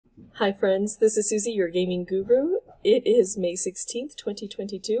Hi friends, this is Suzy, your gaming guru. It is May 16th,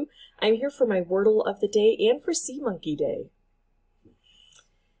 2022. I'm here for my Wordle of the day and for Sea Monkey Day.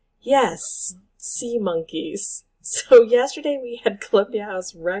 Yes, sea monkeys. So yesterday we had Columbia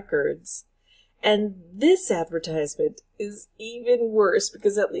House Records, and this advertisement is even worse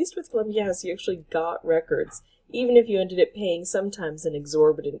because at least with Columbia House you actually got records, even if you ended up paying sometimes an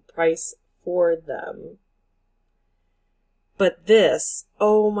exorbitant price for them. But this,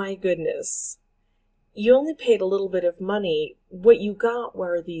 oh my goodness, you only paid a little bit of money. What you got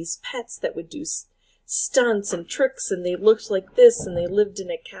were these pets that would do stunts and tricks, and they looked like this, and they lived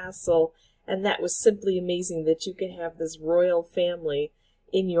in a castle, and that was simply amazing that you could have this royal family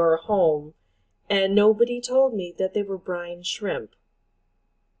in your home. And nobody told me that they were brine shrimp,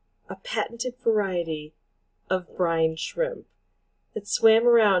 a patented variety of brine shrimp that swam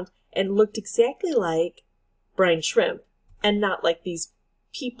around and looked exactly like brine shrimp. And not like these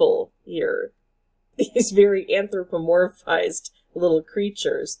people here, these very anthropomorphized little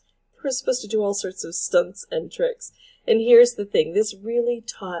creatures. They were supposed to do all sorts of stunts and tricks. And here's the thing, this really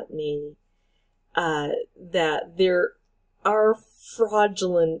taught me that there are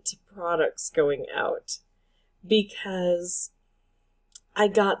fraudulent products going out, because I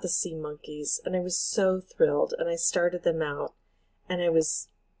got the sea monkeys and I was so thrilled, and I started them out and I was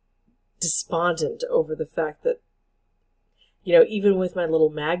despondent over the fact that, you know, even with my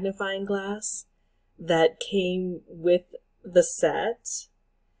little magnifying glass that came with the set,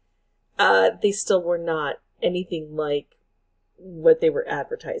 they still were not anything like what they were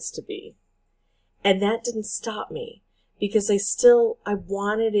advertised to be. And that didn't stop me, because I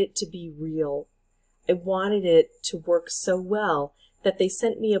wanted it to be real. I wanted it to work so well that they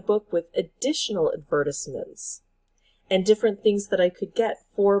sent me a book with additional advertisements and different things that I could get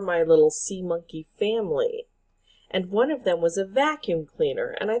for my little sea monkey family. And one of them was a vacuum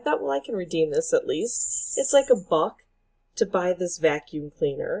cleaner. And I thought, well, I can redeem this at least. It's like $1 to buy this vacuum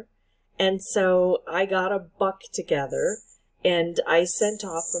cleaner. And so I got $1 together, and I sent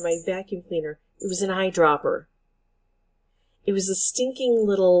off for my vacuum cleaner. It was an eyedropper. It was a stinking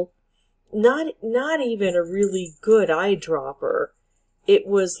little, not even a really good eyedropper. It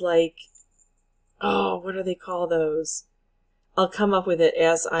was like, oh, what do they call those? I'll come up with it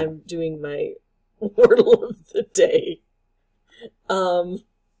as I'm doing my Wordle of the day. A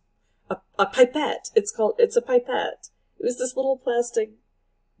pipette. It's a pipette. It was this little plastic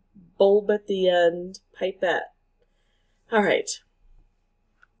bulb at the end pipette. All right.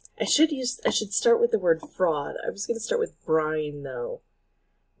 I should start with the word fraud. I was going to start with brine though.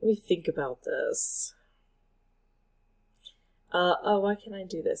 Let me think about this. Oh, why can't I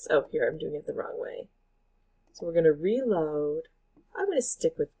do this? Oh, here, I'm doing it the wrong way. So we're going to reload. I'm going to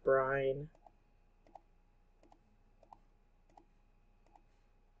stick with brine.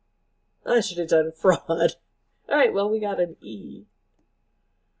 I should have done fraud. Alright, well, we got an E.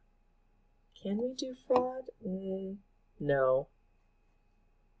 Can we do fraud? No.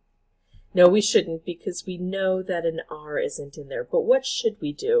 No, we shouldn't, because we know that an R isn't in there. But what should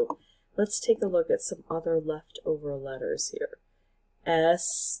we do? Let's take a look at some other leftover letters here.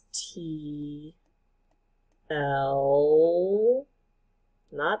 S, T, L,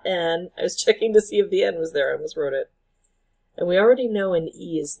 not N. I was checking to see if the N was there. I almost wrote it. And we already know an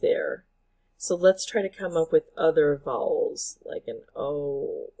E is there. So let's try to come up with other vowels, like an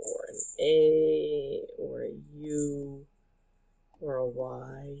O, or an A, or a U, or a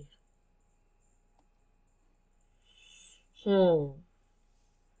Y. I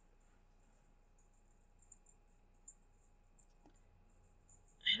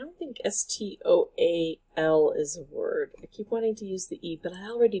don't think S-T-O-A-L is a word. I keep wanting to use the E, but I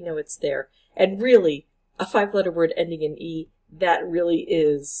already know it's there. And really, a 5-letter word ending in E, that really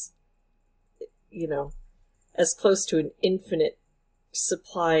is, you know, as close to an infinite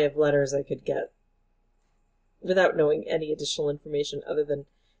supply of letters I could get without knowing any additional information other than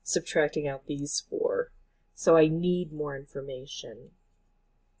subtracting out these 4. So I need more information.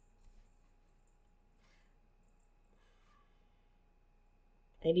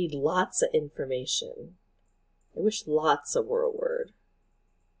 I need lots of information. I wish lots of were a word.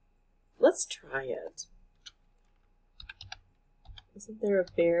 Let's try it. Isn't there a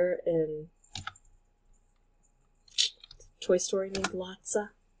bear in Toy Story named Lotsa?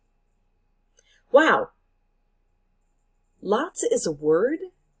 Wow! Lotsa is a word?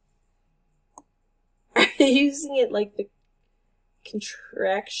 Are you using it like the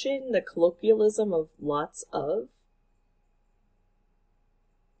contraction, the colloquialism of lots of?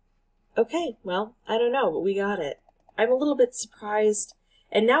 Okay, well, I don't know, but we got it. I'm a little bit surprised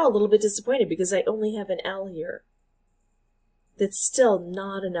and now a little bit disappointed because I only have an L here. That's still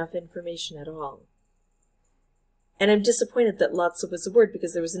not enough information at all. And I'm disappointed that Lotso was a word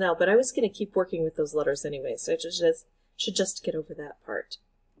because there was an L, but I was going to keep working with those letters anyway, so I should just get over that part.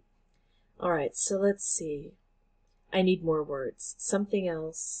 All right, so let's see. I need more words. Something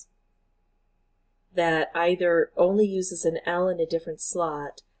else that either only uses an L in a different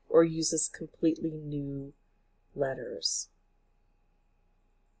slot or uses completely new letters.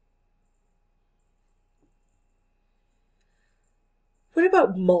 What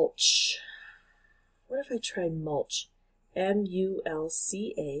about mulch? What if I try mulch?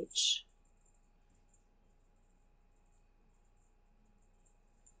 M-U-L-C-H.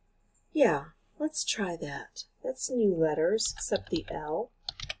 Yeah, let's try that. That's new letters, except the L.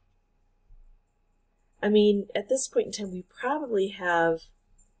 I mean, at this point in time, we probably have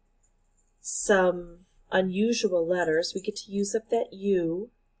some unusual letters. We get to use up that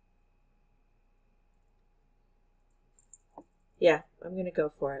U. Yeah, I'm going to go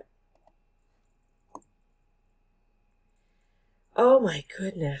for it. Oh my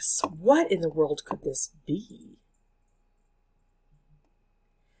goodness, what in the world could this be?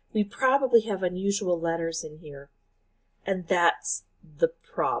 We probably have unusual letters in here, and that's the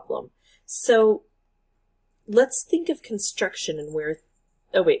problem. So let's think of construction and where,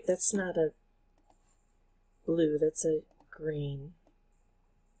 oh wait, that's not a blue, that's a green.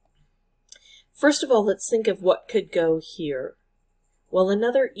 First of all, let's think of what could go here. Well,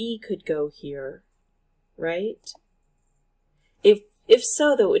 another E could go here, right? If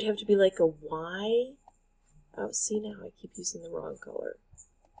so, though, it would have to be like a Y. Oh, see now, I keep using the wrong color.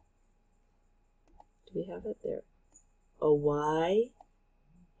 Do we have it there? A Y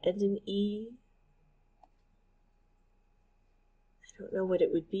and an E. I don't know what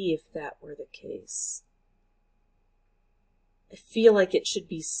it would be if that were the case. I feel like it should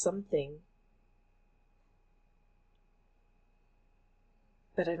be something,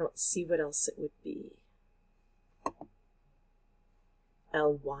 but I don't see what else it would be.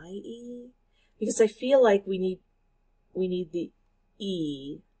 L-Y-E? Because I feel like we need the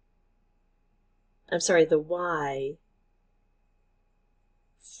E. I'm sorry, the Y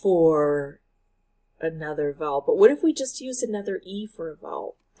for another vowel. But what if we just use another E for a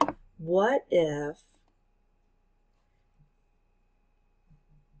vowel? What if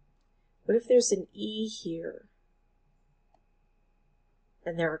there's an E here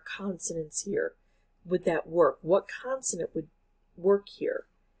and there are consonants here? Would that work? What consonant would work here?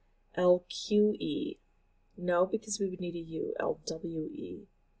 L-Q-E. No, because we would need a U. L-W-E.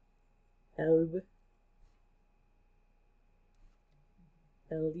 Elb.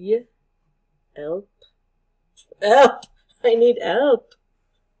 Elye. Elp. Elp. I need elp.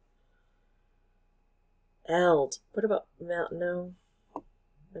 Eld. What about Mel? No.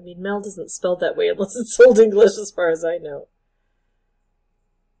 I mean, Mel doesn't spell that way unless it's Old English as far as I know.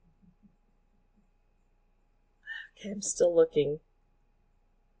 Okay, I'm still looking.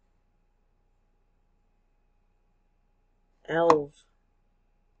 Elv.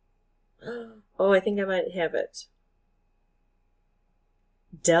 Oh, I think I might have it.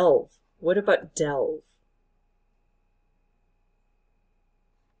 Delve. What about delve?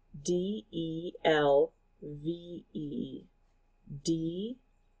 D-E-L-V-E. D.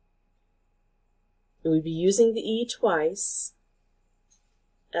 We'd be using the E twice.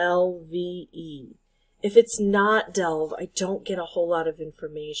 L-V-E. If it's not delve, I don't get a whole lot of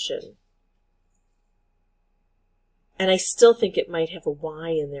information. And I still think it might have a Y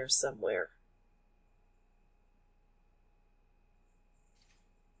in there somewhere.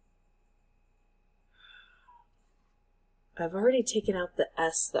 I've already taken out the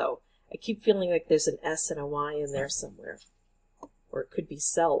S, though. I keep feeling like there's an S and a Y in there somewhere. Or it could be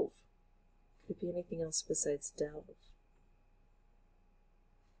selve. Could be anything else besides delve.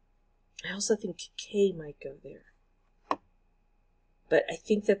 I also think K might go there. But I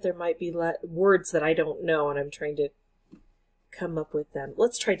think that there might be words that I don't know, and I'm trying to come up with them.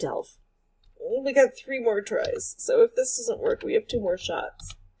 Let's try delve. We got 3 more tries, so if this doesn't work, we have 2 more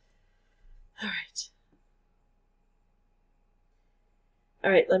shots. All right.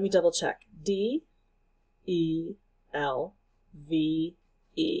 All right, let me double check. D-E-L-V-E.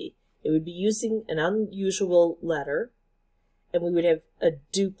 It would be using an unusual letter, and we would have a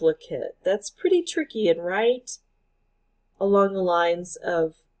duplicate. That's pretty tricky and right along the lines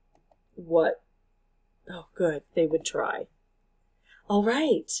of what, oh good, they would try. All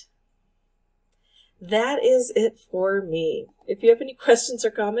right. That is it for me. If you have any questions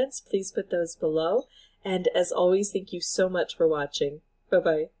or comments, please put those below. And as always, thank you so much for watching.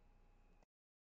 Bye-bye.